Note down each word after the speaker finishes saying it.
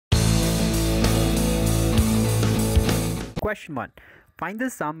Question 1. Find the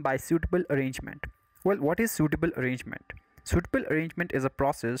sum by suitable arrangement. Well, what is suitable arrangement? Suitable arrangement is a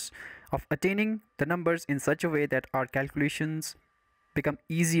process of attaining the numbers in such a way that our calculations become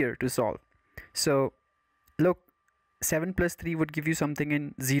easier to solve. So look, 7 plus 3 would give you something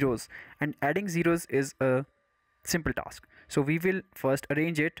in zeros, and adding zeros is a simple task. So we will first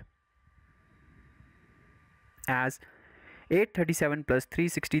arrange it as 837 plus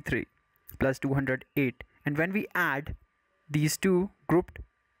 363 plus 208, and when we add these two grouped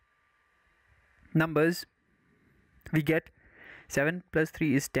numbers, we get 7 plus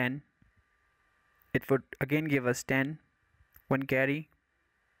 3 is 10. It would again give us 10, 1 carry,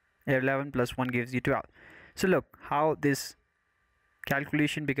 11 plus 1 gives you 12. So look how this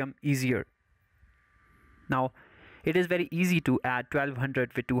calculation become easier. Now it is very easy to add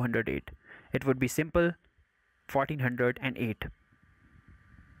 1200 with 208. It would be simple, 1408.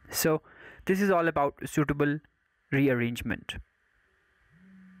 So this is all about suitable rearrangement.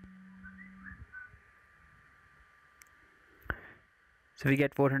 So we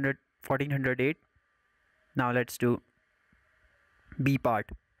get 1408. Now let's do B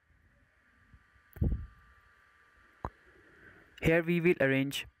part. Here we will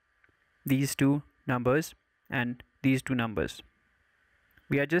arrange these two numbers and these two numbers.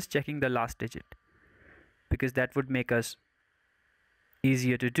 We are just checking the last digit because that would make us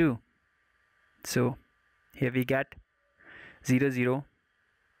easier to do. So here we get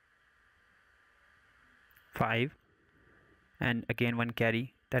 005 and again 1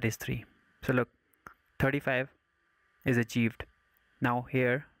 carry, that is 3. So look, 35 is achieved. Now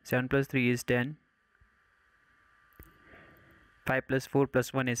here 7 plus 3 is 10, 5 plus 4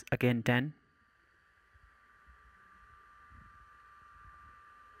 plus 1 is again 10,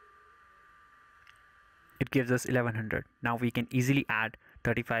 it gives us 1100. Now we can easily add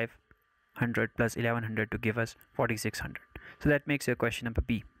 3500 plus 1100 to give us 4600. So that makes your question number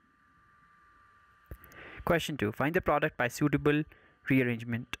B. Question 2. Find the product by suitable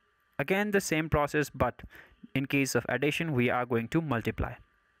rearrangement. Again the same process, but in case of addition we are going to multiply.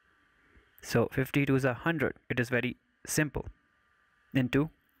 So 52 is 100. It is very simple.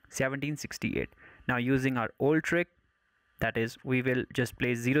 Into 1768. Now using our old trick, that is, we will just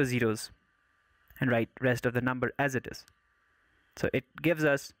place 0 zeros and write rest of the number as it is. So it gives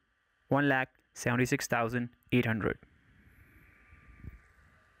us 1,76,800.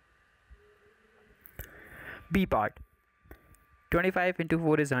 B part. 25 into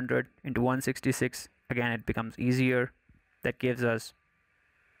 4 is 100 into 166. Again it becomes easier. That gives us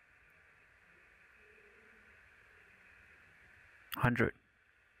 100.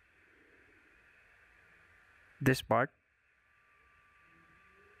 This part,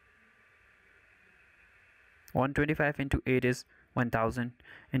 125 into 8 is 1000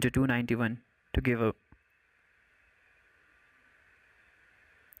 into 291 to give a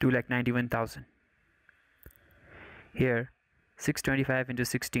 2,91,000. Here 625 into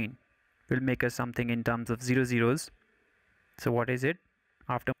 16 will make us something in terms of 0 zeros. So what is it?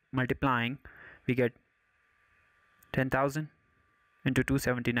 After multiplying we get 10,000 into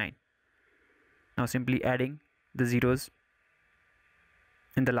 279. Now simply adding the zeros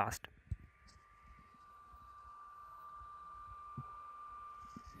in the last.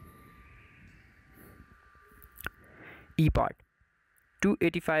 E part.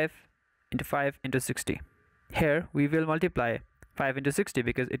 285 into 5 into 60. Here we will multiply 5 into 60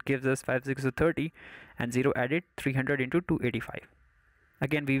 because it gives us 5 6 is 30 and 0 added, 300 into 285.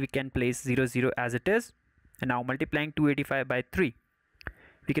 Again we can place 0 0 as it is, and now multiplying 285 by 3,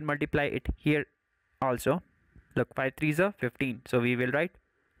 we can multiply it here also. Look, 5 3s are 15, so we will write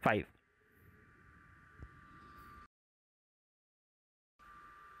 5.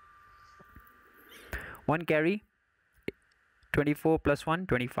 One carry, 24 plus 1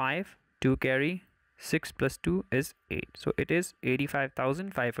 25, 2 carry, 6 plus 2 is 8, so it is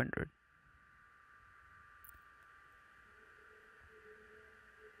 85,500.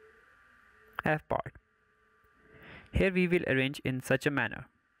 F part. Here we will arrange in such a manner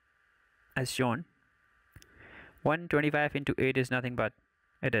as shown. 125 into 8 is nothing but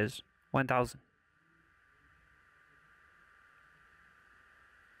it is 1000.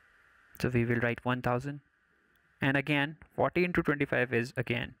 So we will write 1000, and again 40 into 25 is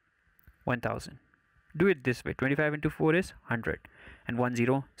again 1000. Do it this way. 25 into 4 is 100 and 1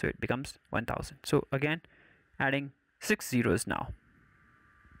 0, so it becomes 1000. So again adding 6 zeros now.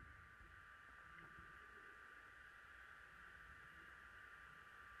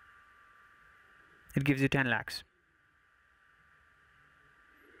 It gives you 10 lakhs.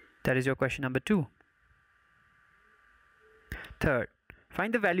 That is your question number 2. Third,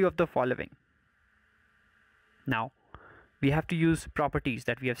 find the value of the following. Now we have to use properties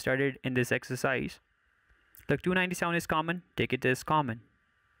that we have studied in this exercise. Look, 297 is common, take it as common.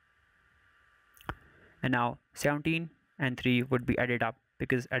 And now 17 and 3 would be added up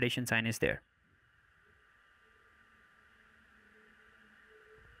because addition sign is there.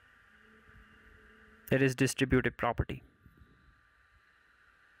 That is distributive property.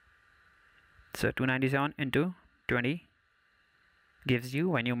 So 297 into 20 gives you,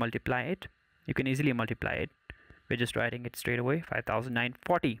 when you multiply it, you can easily multiply it. We're just writing it straight away,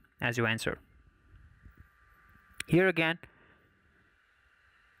 5,940 as your answer. Here again,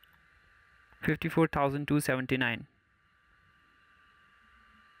 54,279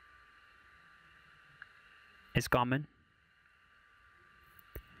 is common.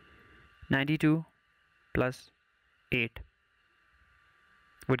 92 plus 8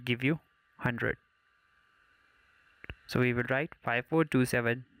 would give you 100. So we will write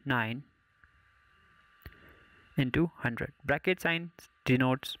 54279 into 100. Bracket sign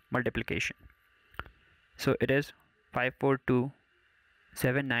denotes multiplication. So it is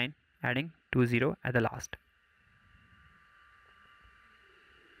 54279 adding 20 at the last.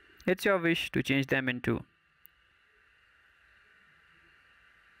 It's your wish to change them into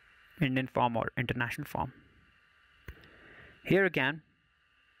Indian form or international form. Here again,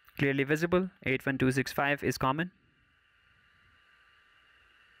 clearly visible, 81265 is common.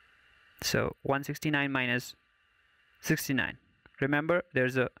 So 169 minus 69. Remember,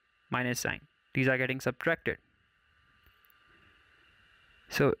 there's a minus sign. These are getting subtracted.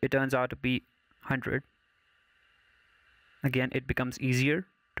 So it turns out to be 100. Again, it becomes easier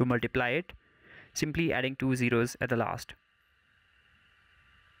to multiply it, simply adding 2 zeros at the last.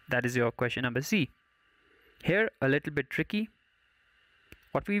 That is your question number C. Here, a little bit tricky.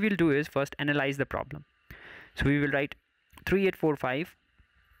 What we will do is first analyze the problem. So we will write 3845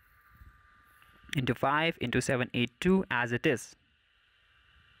 into 5 into 782 as it is,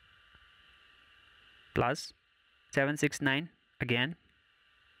 plus 769 again.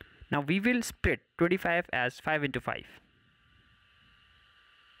 Now we will split 25 as 5 into 5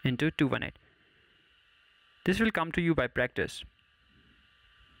 into 218. This will come to you by practice.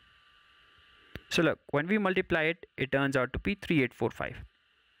 So look, when we multiply it, it turns out to be 3845.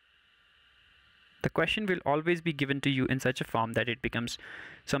 The question will always be given to you in such a form that it becomes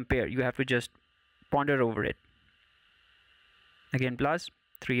some pair. You have to just ponder over it. Again, plus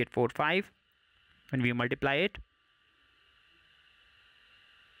 3845. When we multiply it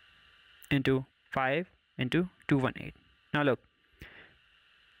into 5 into 218. Now look,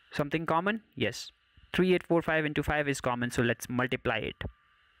 something common? Yes. 3845 into 5 is common, so let's multiply it.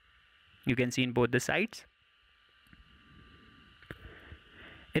 You can see in both the sides.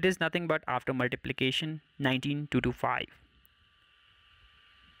 It is nothing but after multiplication 19225.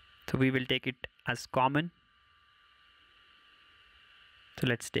 So we will take it as common. So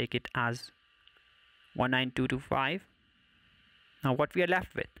let's take it as 19225. Now what we are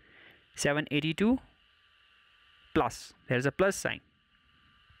left with? 782 plus, there's a plus sign,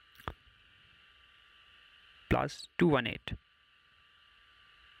 plus 218.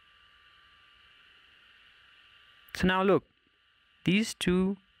 So now look, these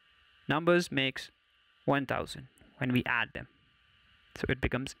two numbers makes 1000 when we add them. So it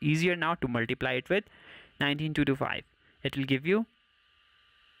becomes easier now to multiply it with 19225. It will give you,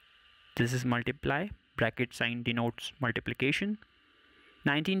 this is multiply, bracket sign denotes multiplication,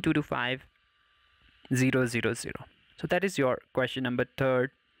 19225 000. So that is your question number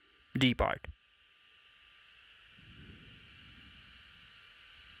 3rd, D part.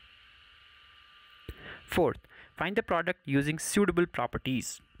 Fourth, find the product using suitable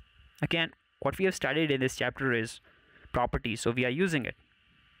properties. Again, what we have studied in this chapter is properties, so we are using it.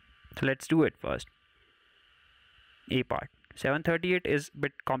 So let's do it first. A part. 738 is a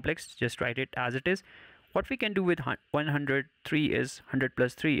bit complex, just write it as it is. What we can do with 103 is 100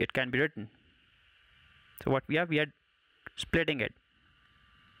 plus 3, it can be written. So what we are splitting it.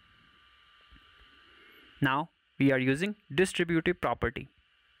 Now we are using distributive property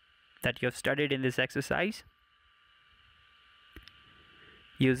that you have studied in this exercise.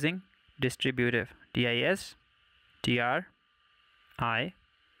 Using distributive,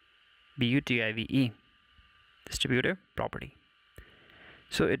 D-I-S-T-R-I-B-U-T-I-V-E, distributive property.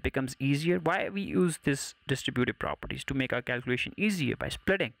 So it becomes easier. Why we use this distributive properties? To make our calculation easier by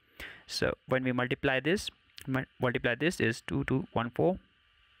splitting. So when we multiply this is 2214,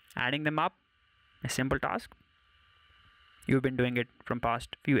 adding them up, a simple task. You've been doing it from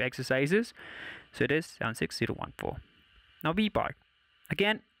past few exercises. So it is 76014. Now B part.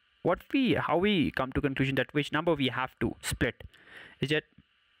 Again, how we come to conclusion that which number we have to split is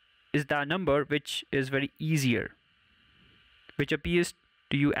the number which is very easier which appears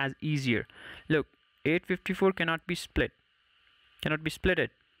to you as easier. Look, 854 cannot be splitted,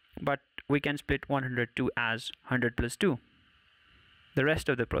 but we can split 102 as 100 plus 2. The rest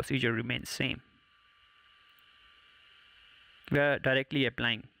of the procedure remains same. We are directly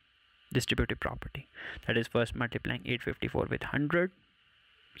applying distributive property. That is first multiplying 854 with 100.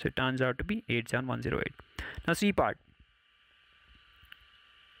 So it turns out to be 87108. Now C part.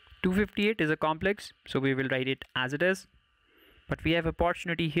 258 is a complex, so we will write it as it is. But we have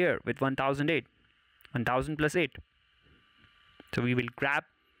opportunity here with 1008. 1000 plus 8. So we will grab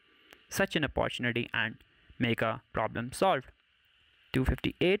such an opportunity and make a problem solved.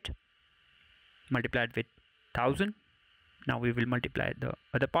 258 multiplied with 1000. Now we will multiply the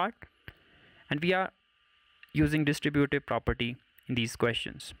other part, and we are using distributive property in these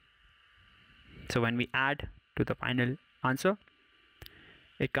questions. So when we add to the final answer,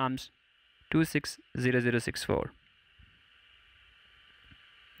 it comes 260064.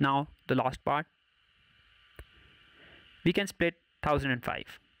 Now the last part, we can split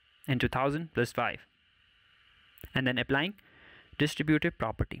 1005 into 1000 plus 5, and then applying distributive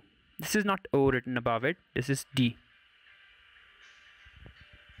property. This is not O written above it, this is D.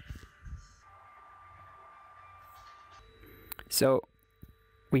 So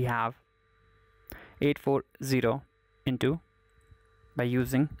we have 840 into by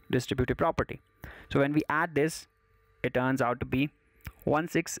using distributive property. So when we add this, it turns out to be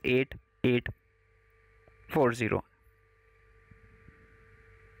 168840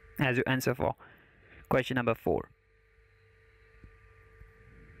 as your answer for question number 4.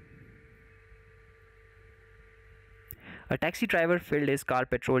 A taxi driver filled his car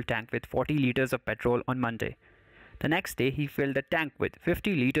petrol tank with 40 liters of petrol on Monday. The next day, he filled the tank with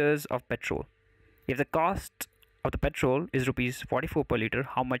 50 liters of petrol. If the cost of the petrol is rupees 44 per liter,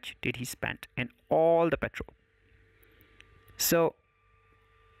 how much did he spend in all the petrol? So,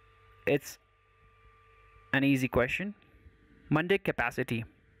 it's an easy question. Monday capacity,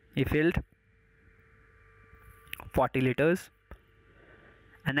 he filled 40 liters.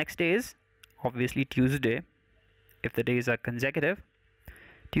 And next day is obviously Tuesday. If the days are consecutive,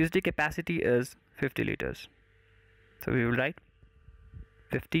 Tuesday capacity is 50 liters. So we will write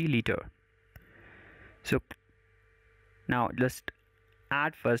 50 liter. So now just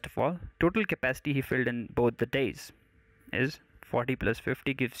add first of all, total capacity he filled in both the days is 40 plus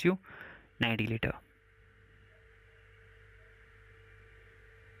 50 gives you 90 liter.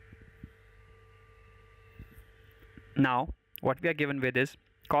 Now what we are given with is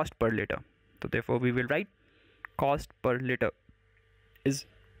cost per liter. So therefore we will write cost per liter is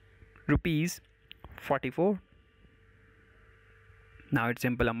rupees 44. Now it's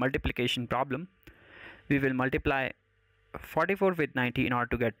simple, a multiplication problem. We will multiply 44 with 90 in order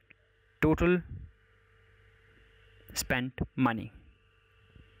to get total spent money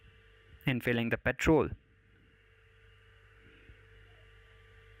in filling the petrol.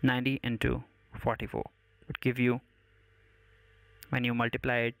 90 into 44 would give you, when you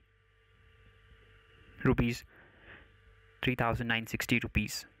multiply it, rupees 3,960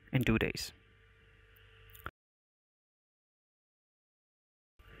 rupees in 2 days.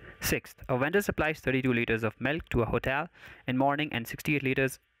 Sixth, a vendor supplies 32 liters of milk to a hotel in morning and 68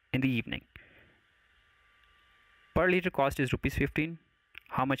 liters in the evening. Per liter cost is rupees 15.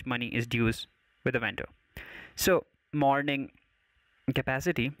 How much money is due with the vendor? So morning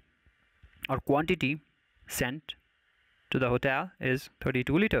capacity or quantity sent to the hotel is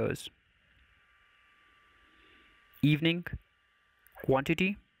 32 liters. Evening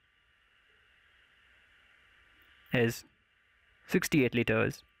quantity is 68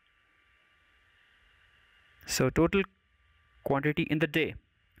 liters. So total quantity in the day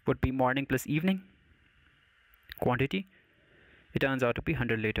would be morning plus evening quantity. It turns out to be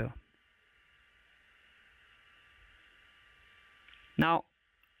 100 liter. Now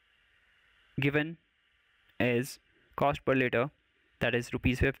given is cost per liter, that is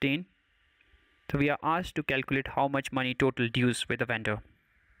rupees 15. So we are asked to calculate how much money total dues with the vendor.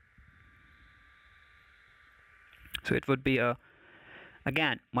 So it would be a,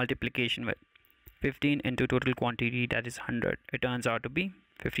 again, multiplication with 15 into total quantity, that is 100. It turns out to be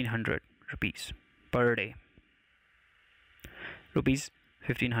 1500 rupees per day. Rupees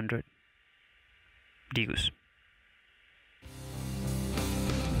 1500 dues.